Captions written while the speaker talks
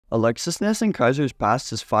Alexis Ness and Kaiser's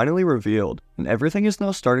past is finally revealed, and everything is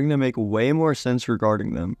now starting to make way more sense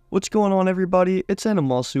regarding them. What's going on, everybody? It's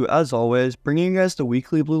Animasu, as always, bringing you guys the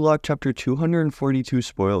weekly Blue Lock chapter 242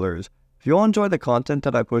 spoilers. If you all enjoy the content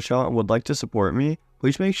that I push out and would like to support me,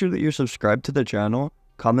 please make sure that you're subscribed to the channel,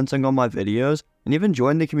 commenting on my videos, and even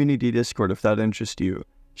join the community Discord if that interests you.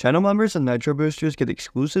 Channel members and Nitro Boosters get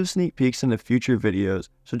exclusive sneak peeks into future videos,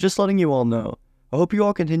 so just letting you all know. I hope you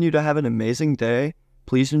all continue to have an amazing day.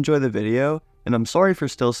 Please enjoy the video, and I'm sorry for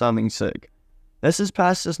still sounding sick. Ness's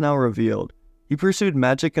past is now revealed. He pursued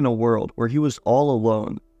magic in a world where he was all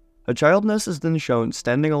alone. A child Ness is then shown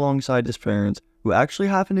standing alongside his parents, who actually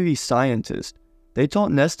happen to be scientists. They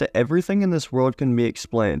taught Ness that everything in this world can be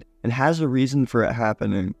explained, and has a reason for it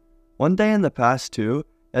happening. One day in the past too,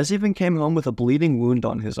 Ness even came home with a bleeding wound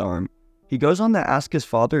on his arm. He goes on to ask his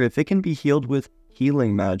father if it can be healed with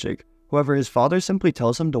healing magic. However, his father simply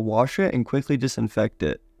tells him to wash it and quickly disinfect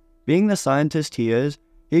it. Being the scientist he is,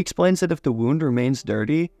 he explains that if the wound remains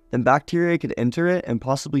dirty, then bacteria could enter it and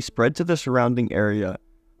possibly spread to the surrounding area.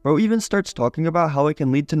 Bro even starts talking about how it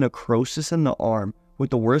can lead to necrosis in the arm, with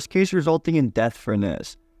the worst case resulting in death for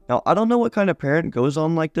Ness. Now, I don't know what kind of parent goes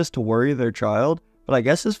on like this to worry their child, but I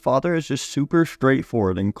guess his father is just super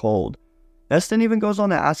straightforward and cold. Ness then even goes on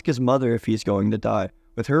to ask his mother if he's going to die,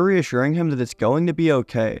 with her reassuring him that it's going to be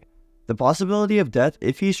okay. The possibility of death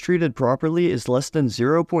if he's treated properly is less than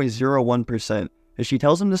 0.01%, as she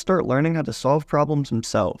tells him to start learning how to solve problems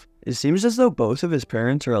himself. It seems as though both of his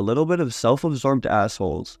parents are a little bit of self-absorbed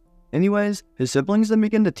assholes. Anyways, his siblings then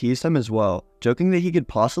begin to tease him as well, joking that he could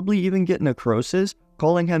possibly even get necrosis,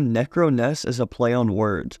 calling him Necro Ness as a play on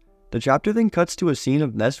words. The chapter then cuts to a scene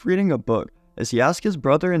of Ness reading a book, as he asks his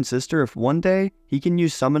brother and sister if one day he can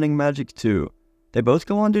use summoning magic too. They both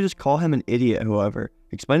go on to just call him an idiot, however,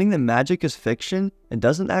 explaining that magic is fiction and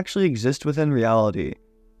doesn't actually exist within reality.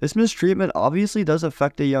 This mistreatment obviously does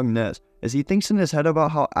affect a young Ness, as he thinks in his head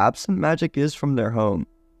about how absent magic is from their home.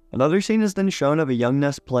 Another scene is then shown of a young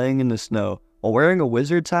Ness playing in the snow, while wearing a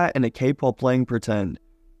wizard's hat and a cape while playing pretend.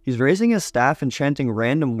 He's raising his staff and chanting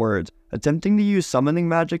random words, attempting to use summoning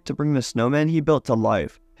magic to bring the snowman he built to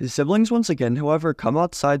life. His siblings once again, however, come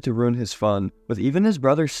outside to ruin his fun, with even his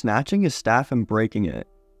brother snatching his staff and breaking it.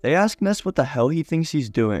 They ask Ness what the hell he thinks he's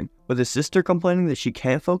doing, with his sister complaining that she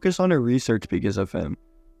can't focus on her research because of him.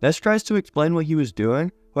 Ness tries to explain what he was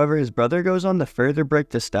doing, however his brother goes on to further break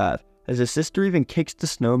the staff, as his sister even kicks the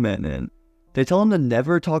snowman in. They tell him to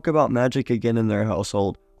never talk about magic again in their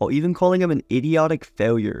household, while even calling him an idiotic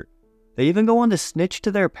failure. They even go on to snitch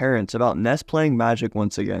to their parents about Ness playing magic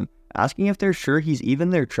once again, asking if they're sure he's even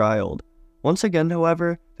their child. Once again,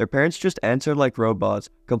 however, their parents just answer like robots,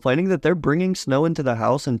 complaining that they're bringing snow into the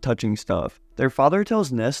house and touching stuff. Their father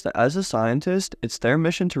tells Ness that as a scientist, it's their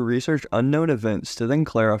mission to research unknown events to then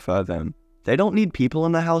clarify them. They don't need people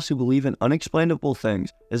in the house who believe in unexplainable things,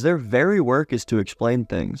 as their very work is to explain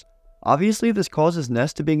things. Obviously, this causes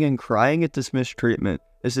Ness to begin crying at this mistreatment,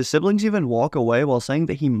 as his siblings even walk away while saying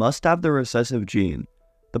that he must have the recessive gene.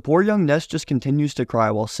 The poor young Ness just continues to cry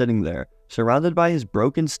while sitting there, surrounded by his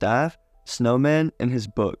broken staff, snowman, and his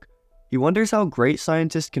book. He wonders how great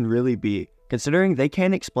scientists can really be, considering they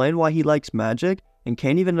can't explain why he likes magic and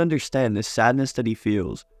can't even understand the sadness that he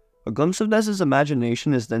feels. A glimpse of Ness's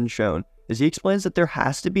imagination is then shown, as he explains that there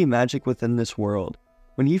has to be magic within this world.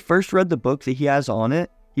 When he first read the book that he has on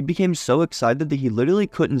it, he became so excited that he literally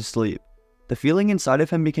couldn't sleep. The feeling inside of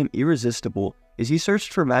him became irresistible, as he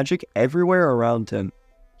searched for magic everywhere around him.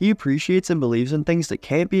 He appreciates and believes in things that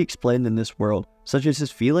can't be explained in this world, such as his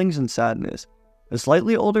feelings and sadness. A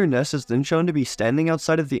slightly older Ness is then shown to be standing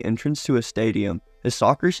outside of the entrance to a stadium, as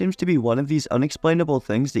soccer seems to be one of these unexplainable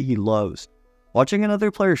things that he loves. Watching another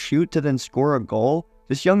player shoot to then score a goal,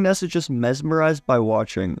 this young Ness is just mesmerized by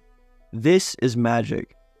watching. This is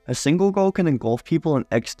magic. A single goal can engulf people in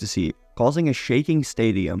ecstasy, causing a shaking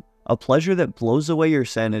stadium, a pleasure that blows away your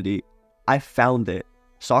sanity. I found it.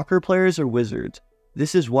 Soccer players are wizards.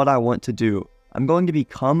 This is what I want to do. I'm going to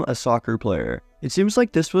become a soccer player. It seems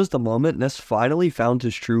like this was the moment Ness finally found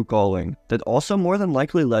his true calling, that also more than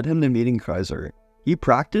likely led him to meeting Kaiser. He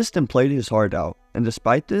practiced and played his heart out, and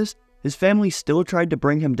despite this, his family still tried to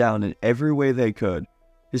bring him down in every way they could.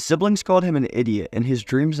 His siblings called him an idiot and his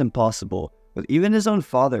dreams impossible, with even his own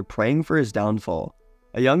father praying for his downfall.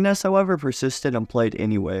 A young Ness, however, persisted and played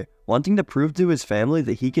anyway, wanting to prove to his family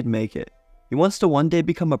that he could make it. He wants to one day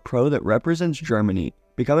become a pro that represents Germany,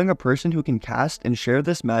 becoming a person who can cast and share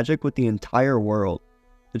this magic with the entire world.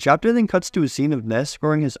 The chapter then cuts to a scene of Ness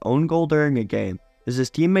scoring his own goal during a game, as his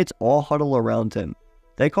teammates all huddle around him.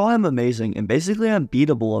 They call him amazing and basically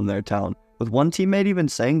unbeatable in their town, with one teammate even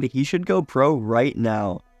saying that he should go pro right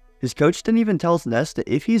now. His coach then even tells Ness that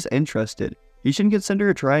if he's interested, he should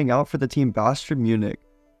consider trying out for the team Bastion Munich.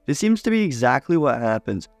 This seems to be exactly what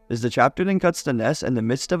happens, as the chapter then cuts to Ness in the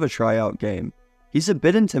midst of a tryout game. He's a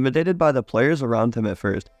bit intimidated by the players around him at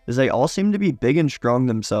first, as they all seem to be big and strong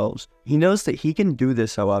themselves. He knows that he can do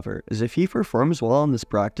this, however, as if he performs well in this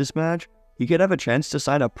practice match, he could have a chance to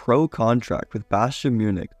sign a pro contract with Bastion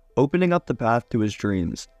Munich, opening up the path to his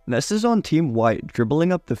dreams. Ness is on Team White,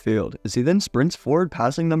 dribbling up the field, as he then sprints forward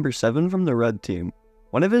passing number 7 from the red team.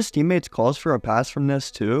 One of his teammates calls for a pass from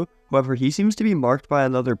Ness too, however he seems to be marked by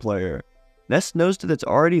another player. Ness knows that it's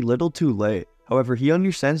already little too late, however he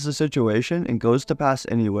understands the situation and goes to pass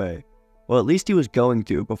anyway. Well, at least he was going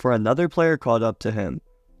to, before another player caught up to him.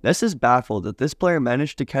 Ness is baffled that this player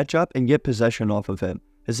managed to catch up and get possession off of him,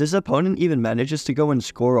 as his opponent even manages to go and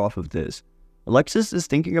score off of this. Alexis is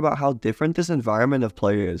thinking about how different this environment of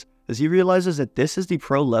play is, as he realizes that this is the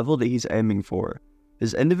pro level that he's aiming for.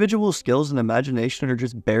 His individual skills and imagination are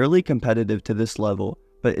just barely competitive to this level,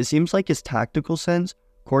 but it seems like his tactical sense,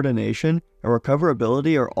 coordination, and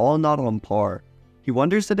recoverability are all not on par. He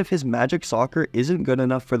wonders that if his magic soccer isn't good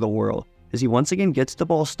enough for the world, as he once again gets the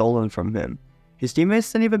ball stolen from him. His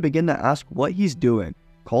teammates then even begin to ask what he's doing,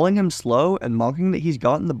 calling him slow and mocking that he's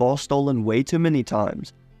gotten the ball stolen way too many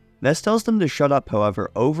times. Ness tells them to shut up,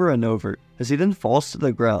 however, over and over, as he then falls to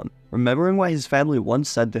the ground, remembering what his family once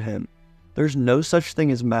said to him. There's no such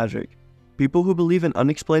thing as magic. People who believe in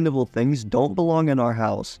unexplainable things don't belong in our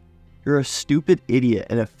house. You're a stupid idiot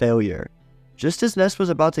and a failure. Just as Ness was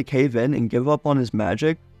about to cave in and give up on his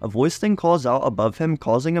magic, a voice then calls out above him,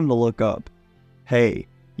 causing him to look up. Hey,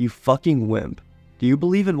 you fucking wimp. Do you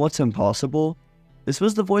believe in what's impossible? This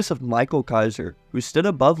was the voice of Michael Kaiser, who stood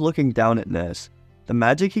above looking down at Ness. The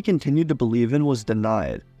magic he continued to believe in was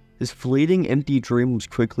denied. His fleeting, empty dream was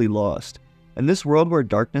quickly lost. In this world where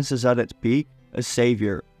darkness is at its peak, a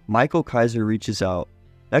savior, Michael Kaiser, reaches out.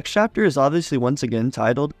 Next chapter is obviously once again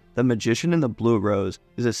titled The Magician and the Blue Rose,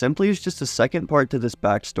 as it simply is just a second part to this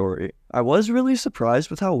backstory. I was really surprised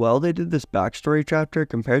with how well they did this backstory chapter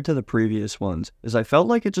compared to the previous ones, as I felt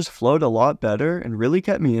like it just flowed a lot better and really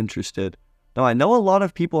kept me interested. Now I know a lot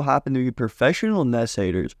of people happen to be professional Ness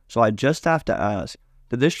haters, so I just have to ask,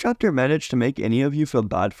 did this chapter manage to make any of you feel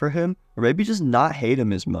bad for him, or maybe just not hate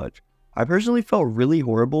him as much? I personally felt really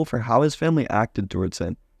horrible for how his family acted towards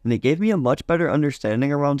him, and it gave me a much better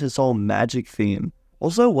understanding around his whole magic theme.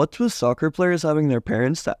 Also, what's with soccer players having their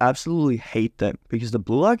parents that absolutely hate them, because the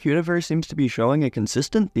Blue Lock universe seems to be showing a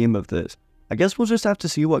consistent theme of this. I guess we'll just have to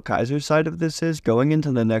see what Kaiser's side of this is going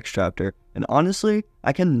into the next chapter, and honestly,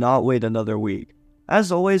 I cannot wait another week.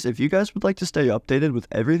 As always, if you guys would like to stay updated with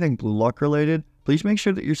everything Blue Lock related, please make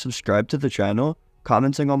sure that you're subscribed to the channel,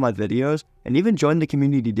 commenting on my videos, and even join the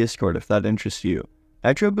community Discord if that interests you.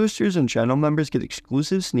 Nitro boosters and channel members get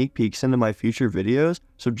exclusive sneak peeks into my future videos,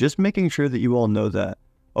 so just making sure that you all know that.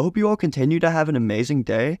 I hope you all continue to have an amazing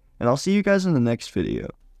day, and I'll see you guys in the next video.